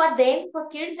 And for them, for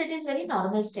kids, it is very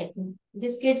normal step.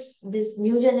 These kids, this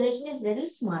new generation is very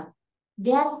smart.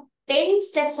 They are 10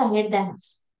 steps ahead than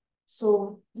us.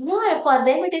 So, yeah, for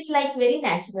them, it is like very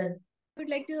natural. I would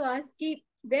like to ask कि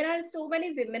there are so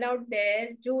many women out there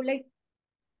जो like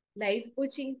life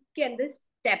coaching के अंदर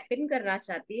step in करना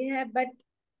चाहती है but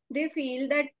they feel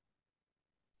that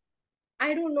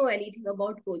I don't know anything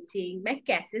about coaching मैं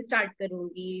कैसे start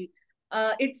करूंगी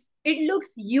इट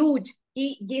लुक्स ह्यूज कि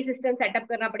ये सिस्टम सेटअप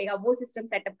करना पड़ेगा वो सिस्टम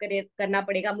सेटअप करना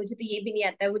पड़ेगा मुझे तो ये भी नहीं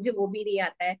आता है मुझे वो भी नहीं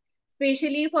आता है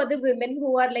specially for the women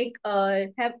who are like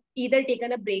have either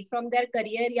taken a break from their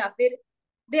career या फिर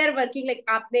दे आर वर्किंग लाइक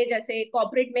आपने जैसे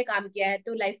कॉर्पोरेट में काम किया है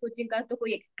तो लाइफ कोचिंग का तो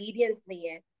कोई एक्सपीरियंस नहीं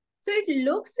है so it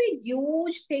looks a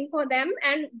huge thing for them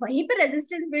and वहीं पर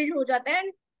रेजिस्टेंस बिल्ड हो जाता है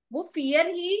एंड वो फियर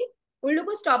ही उन लोग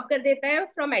को स्टॉप कर देता है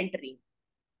from entering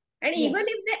and even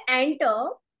if Yes. They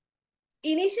enter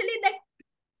initially that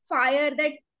fire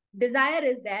that desire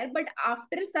is there but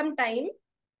after some time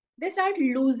they start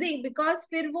losing because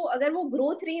फिर वो अगर वो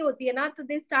ग्रोथ नहीं होती है ना तो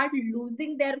they start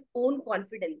losing their own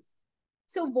confidence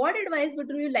so what advice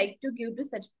would you like to give to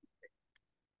such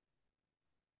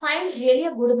Find really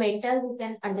a good mentor who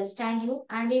can understand you.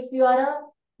 And if you are a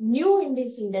new in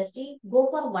this industry, go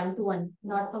for one-to-one,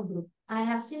 not a group. I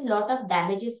have seen lot of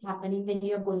damages happening when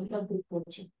you are going for group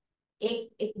coaching.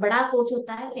 एक बड़ा coach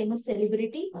होता है famous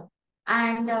celebrity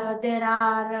and there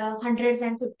are hundreds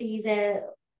and fifties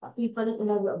people in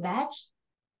a batch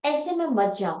ऐसे में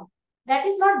मत जाओ that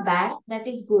is not bad that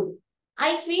is good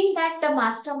I feel that the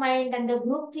mastermind and the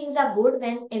group things are good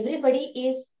when everybody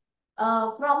is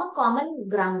from a common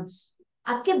grounds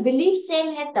आपके belief same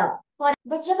है तब for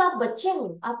but जब आप बच्चे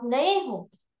हो आप नए हो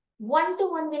one two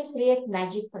one will create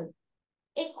magic for you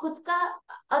एक खुद का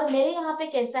और मेरे यहाँ पे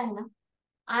कैसा है ना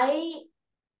आई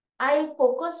I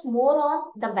focus more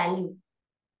on the value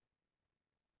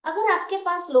अगर आपके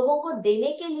पास लोगों को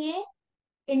देने के लिए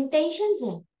इंटेंशंस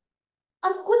है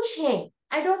और कुछ है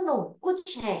आई डोंट नो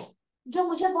कुछ है जो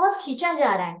मुझे बहुत खींचा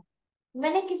जा रहा है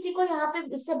मैंने किसी को यहाँ पे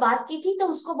इससे बात की थी तो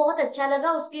उसको बहुत अच्छा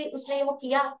लगा उसके उसने वो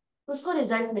किया उसको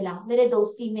रिजल्ट मिला मेरे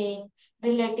दोस्ती में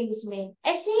रिलेटिव्स में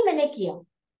ऐसे ही मैंने किया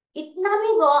इतना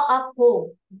भी रॉ आप हो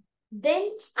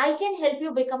then I can help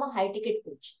you become a high ticket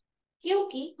coach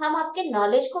क्योंकि हम आपके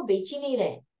नॉलेज को बेच ही नहीं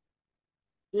रहे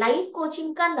लाइफ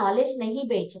कोचिंग का नॉलेज नहीं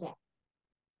बेच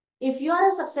रहे if you are a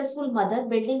successful mother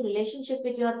building relationship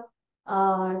with your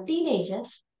teenager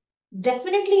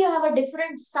definitely you have a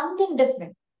different something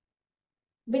different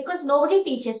because nobody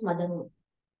teaches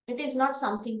motherhood it is not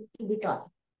something to be taught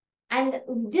and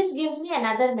this gives me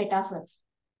another metaphor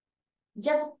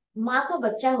जब माँ को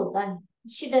बच्चा होता है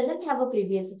she doesn't have a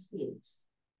previous experience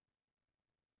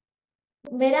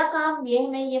मेरा काम ये है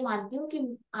मैं ये मानती हूँ कि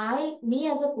आई मी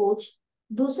एज अ कोच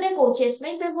दूसरे कोचेस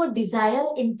में मैं वो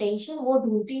डिजायर इंटेंशन वो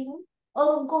ढूंढती हूँ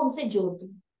और उनको उनसे जोड़ती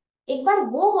हूँ एक बार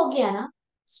वो हो गया ना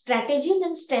strategies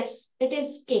and steps it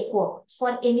is cakewalk for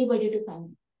anybody to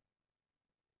find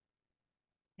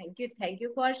thank you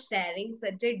for sharing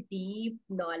such a deep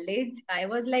knowledge I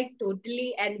was like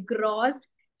totally engrossed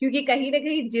क्योंकि कहीं ना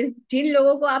कहीं जिन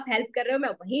लोगों को आप हेल्प कर रहे हो मैं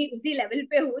वहीं उसी लेवल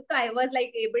पे हूँ तो I was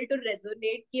like able to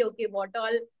resonate कि okay what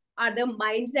all are the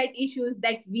mindset issues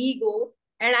that we go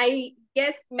and I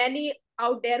guess many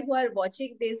out there who are watching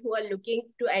this who are looking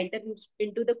to enter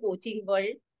into the coaching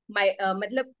world my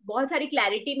मतलब बहुत सारी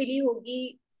clarity मिली होगी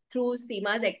through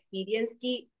Sima's experience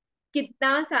कि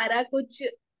कितना सारा कुछ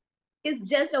is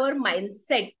just our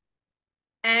mindset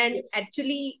and yes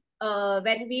actually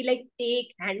when we like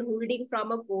take hand holding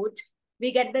from a coach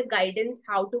we get the guidance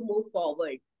how to move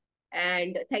forward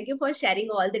and thank you for sharing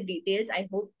all the details I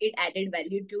hope it added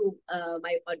value to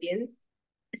my audience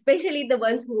especially the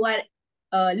ones who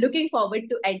are looking forward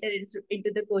to enter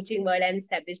into the coaching world and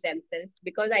establish themselves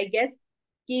because I guess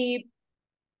ki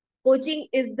coaching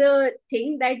is the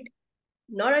thing that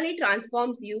not only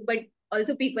transforms you but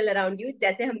also people around you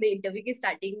जैसे हमने interview की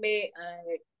starting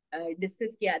में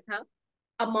discuss किया था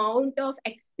amount of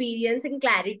experience and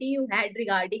clarity you had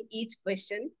regarding each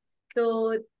question so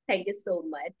thank you so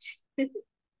much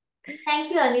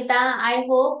thank you Anita I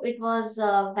hope it was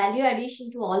a value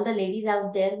addition to all the ladies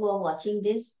out there who are watching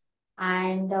this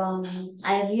and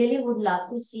I really would love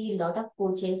to see a lot of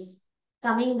coaches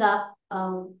coming up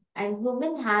and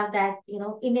women have that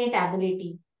innate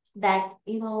ability that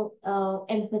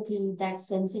empathy that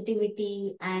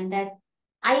sensitivity and that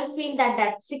I feel that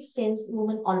that sixth sense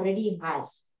woman already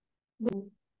has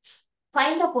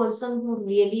find a person who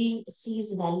really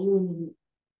sees value in you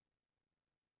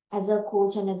as a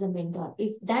coach and as a mentor.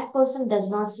 If that person does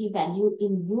not see value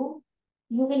in you,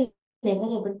 you will never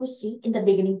able to see in the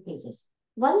beginning phases.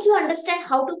 Once you understand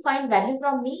how to find value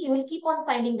from me, you will keep on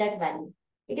finding that value.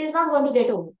 It is not going to get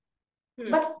over.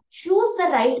 But choose the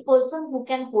right person who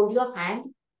can hold your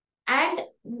hand. And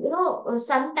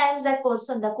sometimes that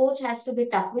person, the coach, has to be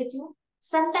tough with you.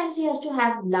 Sometimes he has to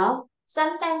have love,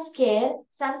 sometimes care,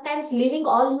 sometimes leaving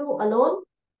all you alone.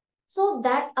 So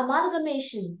that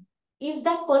amalgamation, if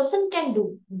that person can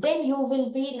do, then you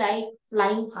will be like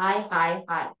flying high, high,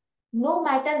 high. No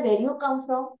matter where you come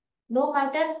from, no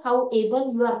matter how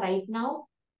able you are right now,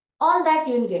 all that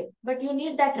you'll get. But you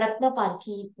need that Ratna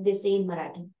Parki, they say in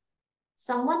Marathi.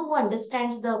 Someone who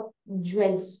understands the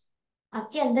jewels.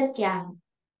 आपके अंदर क्या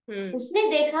है, उसने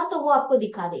देखा तो वो आपको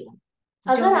दिखा देगा.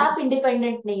 अगर आप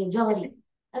इंडिपेंडेंट नहीं हो, जौहरी,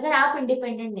 अगर आप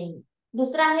इंडिपेंडेंट नहीं हो,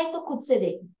 दूसरा है तो खुद से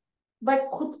देखो. बट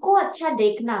खुद को अच्छा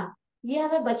देखना, ये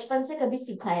हमें बचपन से कभी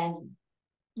सिखाया नहीं.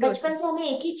 बचपन से हमें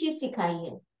एक ही चीज सिखाई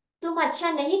है, तुम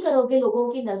अच्छा नहीं करोगे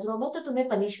लोगों की नजरों में तो तुम्हें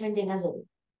पनिशमेंट देना जरूर.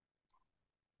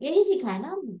 यही सिखाया ना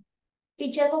हमने.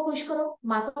 टीचर को खुश करो,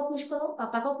 माँ को खुश करो,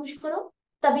 पापा को खुश करो,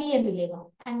 तभी ये मिलेगा.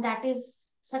 And that is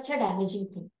such a damaging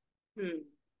thing.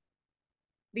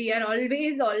 We are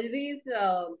always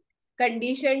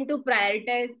conditioned to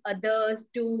prioritize others,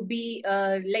 to be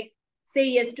like say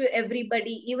yes to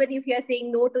everybody. Even if you are saying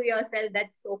no to yourself,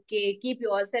 that's okay. Keep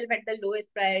yourself at the lowest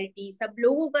priority. सब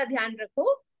लोगों का ध्यान रखो.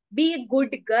 Be a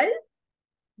good girl.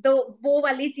 तो वो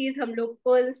वाली चीज हम लोग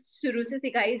को शुरू से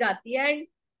सिखाई जाती है. And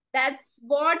that's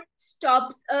what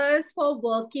stops us for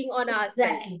working on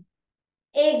ourselves.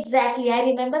 Exactly. I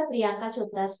remember Priyanka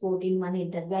Chopra's quote in one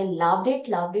interview. I loved it,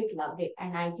 loved it, loved it.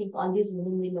 And I think all these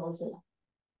women will also love.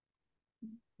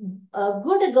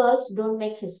 Good girls don't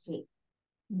make history.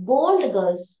 Bold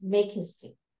girls make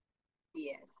history.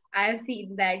 Yes, I have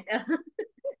seen that.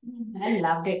 I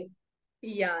loved it.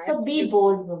 Yeah. So be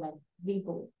bold, woman. Be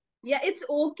bold. Yeah, it's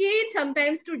okay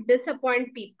sometimes to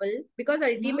disappoint people, because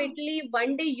ultimately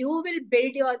one day you will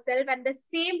build yourself, and the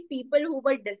same people who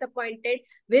were disappointed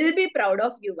will be proud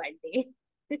of you one day.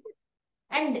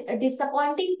 And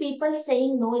disappointing people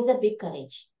saying no is a big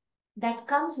courage. That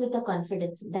comes with a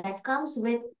confidence. That comes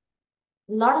with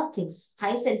a lot of things.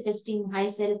 High self-esteem, high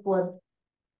self-worth.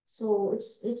 So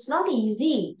it's not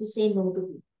easy to say no to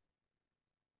people.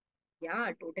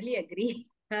 Yeah, totally agree.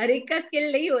 हर एक का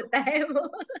skill नहीं होता है वो.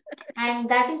 And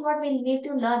that is what we need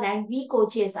to learn. And we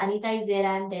coaches, Anita is there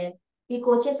and there. We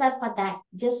coaches are for that,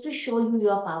 just to show you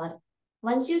your power.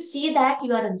 Once you see that,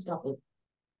 you are unstoppable.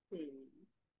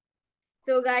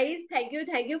 So guys, thank you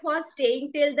for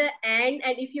staying till the end.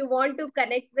 And if you want to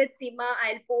connect with Seema,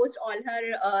 I'll post all her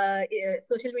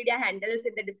social media handles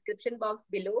in the description box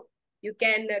below. You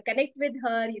can connect with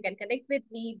her, you can connect with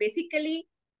me. Basically,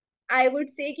 I would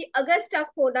say कि अगर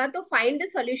stuck होना तो find the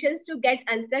solutions to get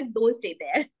unstuck. Don't stay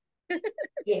there.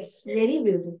 Yes, very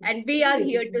beautiful. And we very are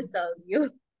here beautiful. to serve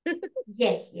you.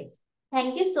 Yes, yes.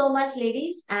 Thank you so much,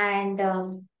 ladies. And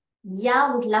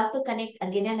yeah, would love to connect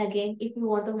again and again. If you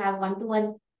want to have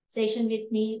one-to-one session with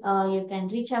me, you can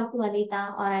reach out to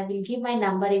Anita, or I will give my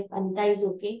number if Anita is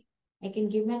okay. I can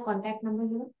give my contact number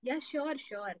here. Yeah, sure,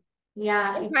 sure.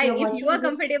 Yeah, I'm if fine. you're If you are watching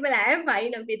this. comfortable, I am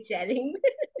fine with sharing.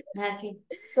 Okay.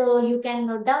 So you can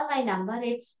note down my number.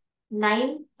 It's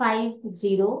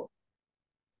 950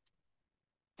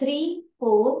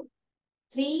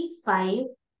 3435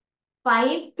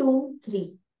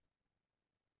 523.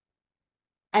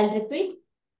 I'll repeat.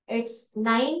 It's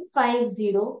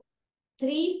 950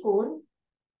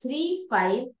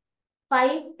 3435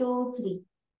 523.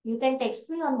 You can text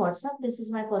me on WhatsApp. This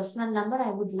is my personal number.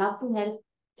 I would love to help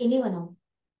anyone out.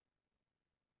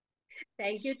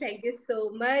 Thank you so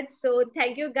much. So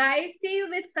thank you guys. See you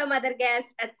with some other guest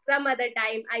at some other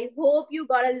time. I hope you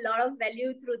got a lot of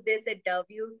value through this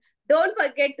interview. Don't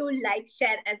forget to like,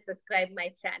 share, and subscribe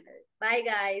my channel. Bye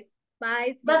guys.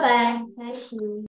 Bye. Bye bye. Thank you.